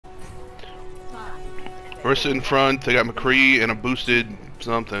Mercy in front. They got McCree and a boosted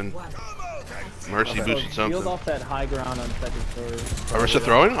something. Mercy So boosted something. shield off that high ground on second story. Arissa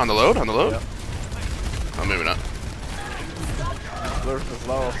throwing on the load. On the load. Yep. Oh, maybe not. Lurk is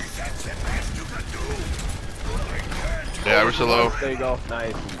low. Yeah, Arissa low. There you go.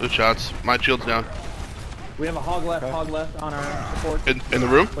 Nice. Good shots. My shield's down. We have a hog left on our support. In the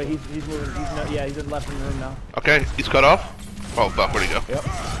room. Wait, he's moving. Yeah, he's left in the room now. Okay, he's cut off. Oh fuck, where'd he go? Yep.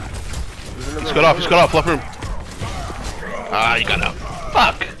 He's cut off. He's cut off. Left room. Ah, you got out.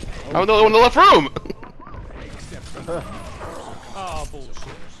 Fuck. I'm the only one in the left room. Oh, bullshit.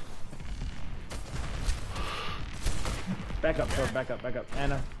 Back up, Sourb, back up, back up.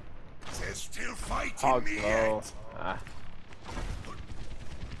 Anna. They're still fighting Hog me low. yet. Ah.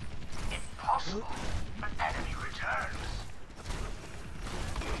 Impossible. An enemy returns.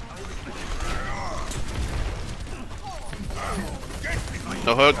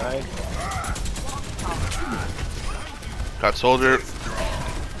 No hook. Nice. Got soldier.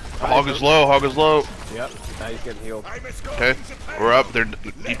 Hog is low. Hog is low. Yep. Now he's getting healed. Okay, we're up. Their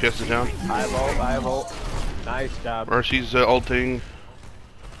DPS is down. High volt. Nice job. Mercy's ulting.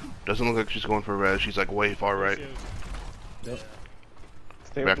 Doesn't look like she's going for res. She's like way far right. Yep.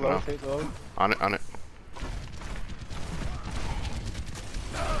 Stay Back low, now. stay low. On it. On it.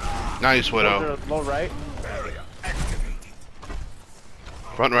 Nice widow. Low right.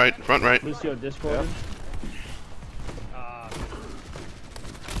 Front right. Front right. Lucio Discord.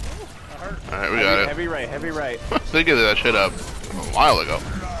 Alright, we got it. Heavy right. They gave that shit up a while ago.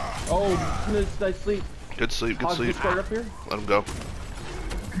 Oh, nice sleep. Good sleep. Good Hog sleep. Discord up here. Let him go.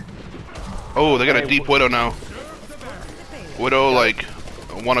 Oh, they got a deep widow now. Widow like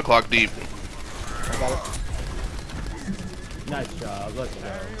 1 o'clock deep. I got it. Nice job. Let's go.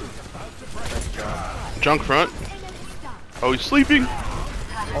 Nice job. Junk front. Oh, he's sleeping.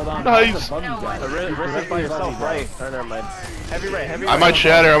 Hold on. Nice. Above you guys. Risk by yourself, right. Oh, never mind. Heavy right. I might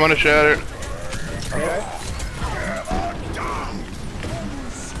shatter. I want to shatter. Okay.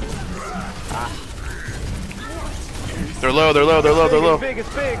 They're low. It's big,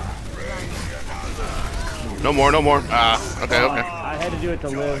 it's big. No more. Ah, okay. I had to do it to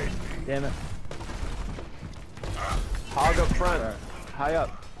live. Damn it. Hog up front. High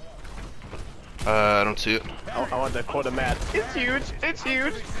up. I don't see it. I want that quota mat. It's huge. It's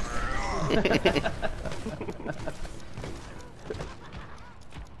huge.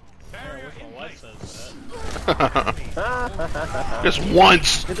 Just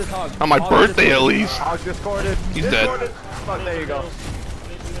once. Hit this hog. On my Hog birthday discorded. at least. Hog discorded. He's dead. Fuck, there you go.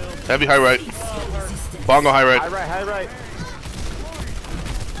 Heavy high right. Bongo high right. High right.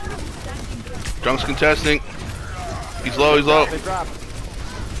 Junk's contesting. He's low. They drop.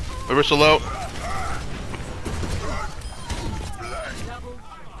 Arissa low.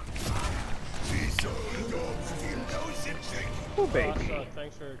 Oh, baby.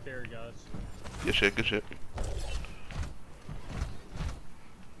 Thanks for your care, guys. Good shit.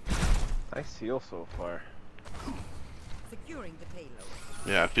 Nice seal so far. Securing the payload.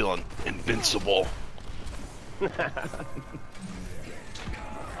 Yeah, I feel invincible. Oh,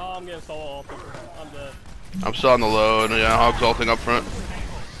 I'm getting solo ulted. I'm dead. I'm still on the low, and yeah, Hog's ulting up front.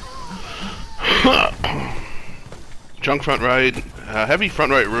 Junk front right. Heavy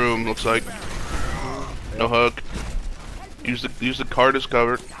front right room, looks like. No hook. Use the card as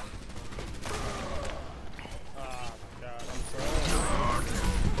cover.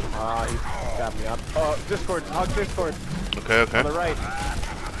 He got me up. Oh, Discord. Hog Discord. Okay. On the right.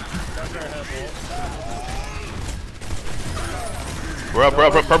 We're up.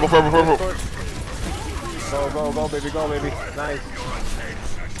 Purple. Discord. Go, baby. Nice.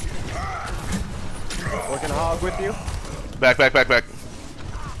 Working Hog with you. Back.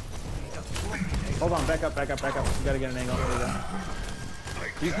 Hold on. Back up. We gotta get an angle. There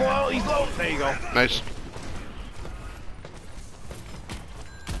we go. He's low. There you go. Nice.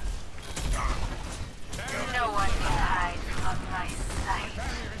 No one can hide from my sight.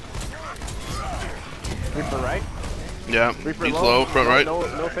 Reaper right. Yeah, Reaper he's low. Front right. No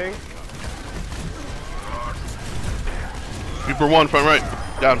thing. Reaper 1, front right.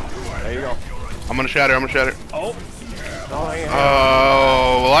 Down. There you go. I'm gonna shatter. Oh, hang on.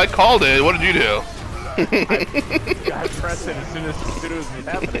 Oh, well, I called it. What did you do? I pressed it as soon as it was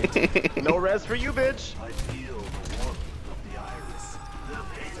happening. No res for you, bitch.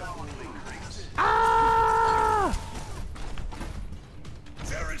 Ah!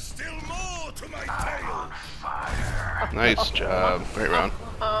 There is still more to my tale. Nice job. Great round.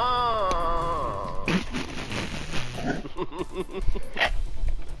 Oh.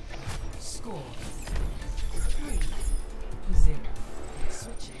 Score 3-0.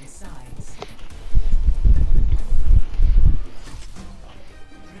 Switching sides.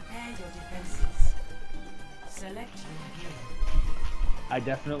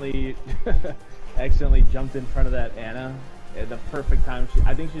 definitely accidentally jumped in front of that Anna at the perfect time.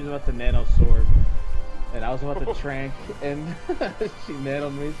 I think she was about to nano Sourb, and I was about to trank, and she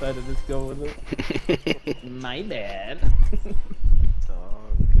nanoed me, so I had to just go with it. My bad. It's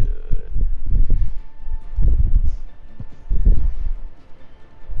all good.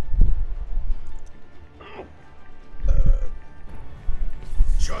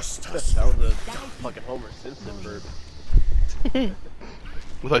 Justice. That was a fucking Homer Simpson burp.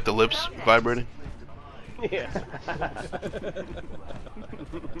 With like the lips vibrating. Yeah.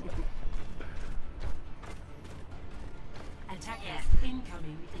 Attackers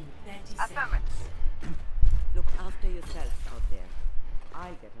incoming in 30 seconds. Affirmative. Look after yourself out there.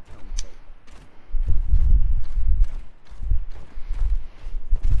 I'll get us home safe.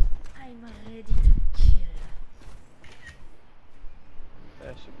 I'm ready to kill.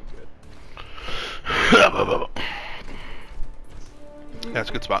 That should be good. That's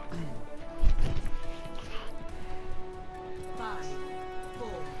a good spot. 5, 4,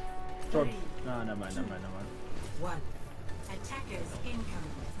 Sourb. 3, No, never mind. 1. Attackers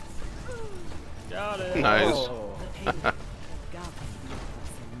incoming. Got it. Nice. Oh. The payload.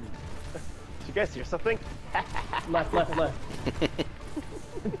 Did you guys hear something? Left.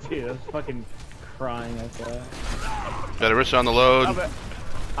 Dude, I was fucking crying at that. Got a wrist on the load.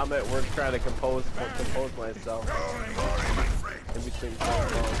 I'm at work trying to compose myself. In between phone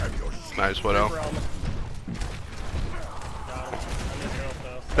calls. Nice, Widow. Got him. I need help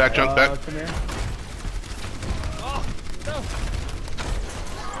though. Back, junk, back. Come here. Oh, no.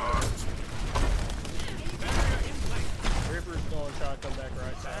 Reaper's going to try to come back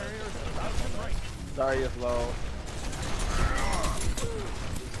right side. Zarya's low.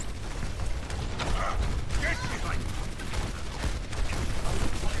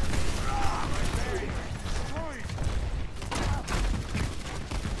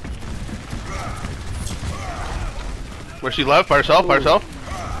 Where's she left? By herself? By herself?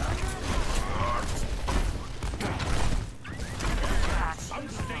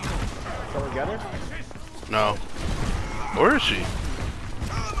 Someone got her? No. Where is she?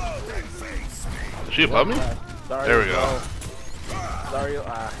 Is she above me? Zarya's There we go. low. Zarya,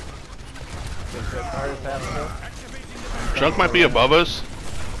 Zarya's half kill. Junk might be above us.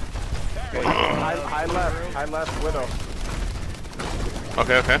 Wait, high left, Widow.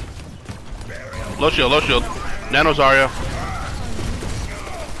 Okay. Low shield. Nano Zarya.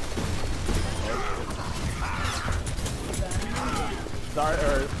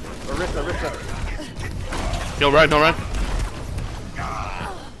 Orisa. He'll run.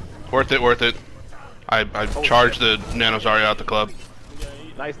 Worth it. I charged the Nano Zarya out the club.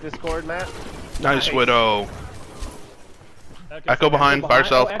 Nice Discord, Matt. Nice, Widow. Echo behind, by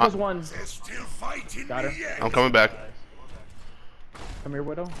herself. Oh, Echo's one. There's still fight in Got her. the end. I'm coming back. Come here,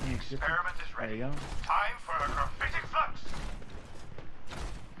 Widow. Experiment is There ready. you go. Time for a graffiti flux.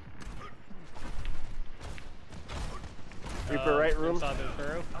 Reaper right room. Inside the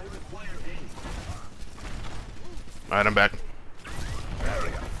throw. Alright, I'm back.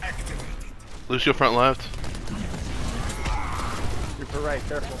 Activated. Lucio front left. Reaper right,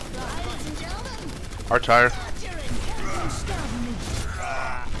 careful. Our tire.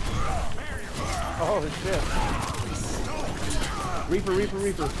 Oh shit. Reaper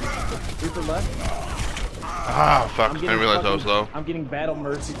left. Ah, fuck. I didn't realize I was low. I'm getting battle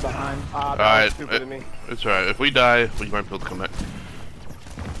mercy behind. That was Alright, stupid of me. it's alright. If we die, we might be able to come back.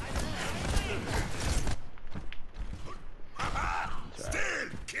 Still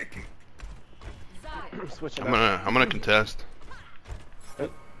kicking. Switching I'm up. gonna contest.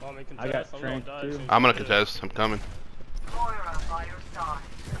 Want me to I got contest? I'm gonna tranked, die too. soon. I'm gonna contest. I'm coming. Moira by your side.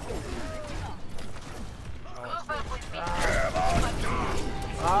 Move up with me.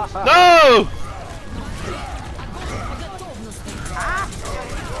 No!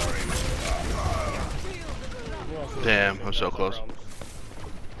 Damn, I'm so close.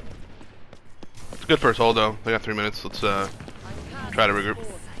 It's good first hold though. They got 3 minutes. Let's try to regroup.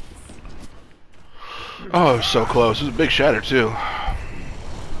 Oh, it was so close. It was a big shatter too.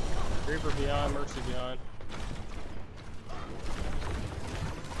 Reaper behind, Mercy behind.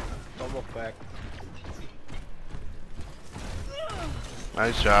 Don't look back.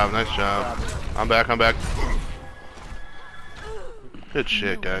 Nice job. I'm back. Good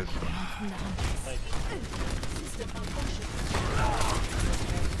shit, guys.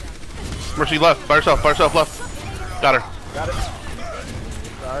 Mercy left, by herself left. Got her. Got it.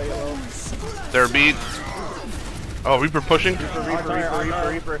 Sorry, low. They're beat. Oh, Reaper pushing.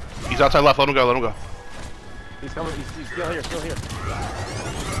 Reaper. He's outside left. Let him go. He's coming. He's still here.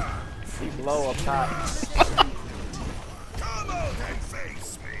 He's low up top. Come on, face.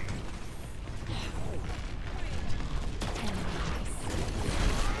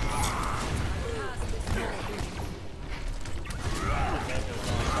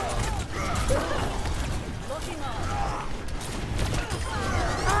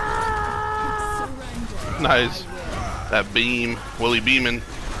 Nice. That beam. Willie beaming.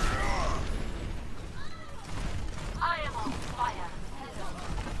 I am on fire.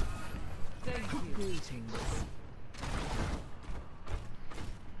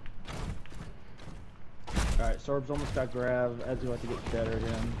 Alright, Sorb's almost got grab. Ed's about to get shatter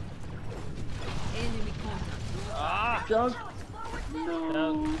again. Enemy contact. Junk!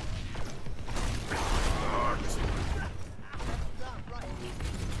 No.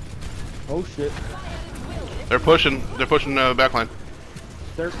 Oh shit. They're pushing. They're pushing backline.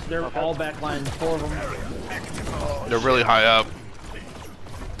 They're all backline, 4 of them. They're really high up.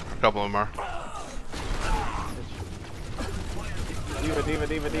 A couple of them are.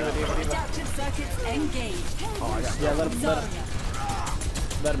 Diva. Adaptive circuits engaged. Yeah,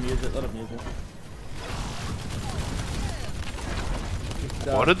 let him use it, let him use it.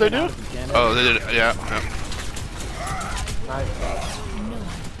 Just, What did they get out do? if you can. Oh, they did it. Yeah. Nice.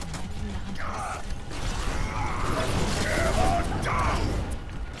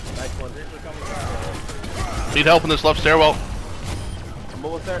 Nice one. Need help in this left stairwell. I'm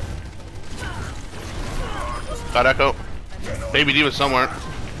almost there. Got echo. Baby Diva somewhere.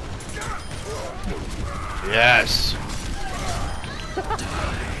 Yes.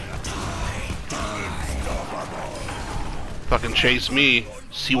 Fucking chase me.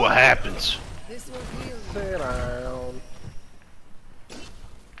 See what happens. Sit down. You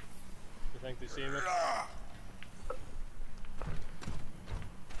think they see me?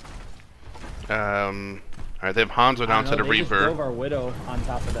 Alright, they have Hanzo down to the They just Reaper. drove our Widow on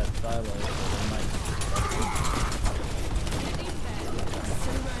top of that silo, so they might...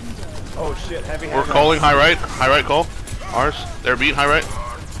 Oh shit, heavy We're hammer. calling high right. High right call. Ours. They're beat high right.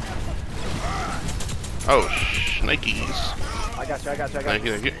 Oh, shnikes. I got you. Thank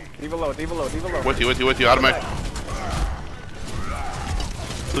you. Diva low. With you. Automatic.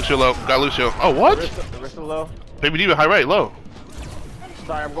 Lucio low. Got Lucio. Oh, what? Arista low. Baby Diva high right, low.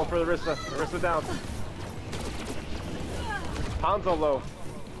 Sorry, I'm going for the Arista. Arista down. Hanzo low.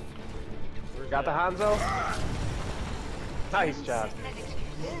 Got the Hanzo. Nice job.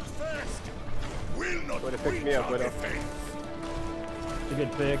 Way to pick me up, Widow. It's a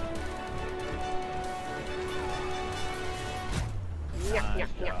good pick. Nice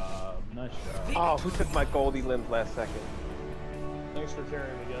job. Oh, who took my Goldie limbs last second? Thanks for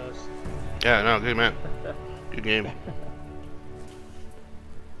carrying me, guys. Yeah, no, good man. Good game.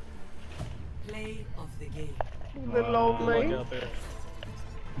 Play of the game. Little old Look lady. out there.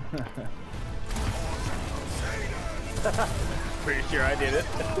 Pretty sure I did it.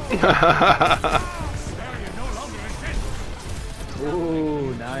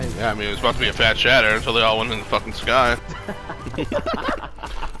 Ooh, nice. Yeah, I mean, it was about to be a fat shatter until they all went in the fucking sky.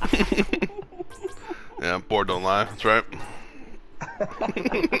 Yeah, bored don't lie. That's right.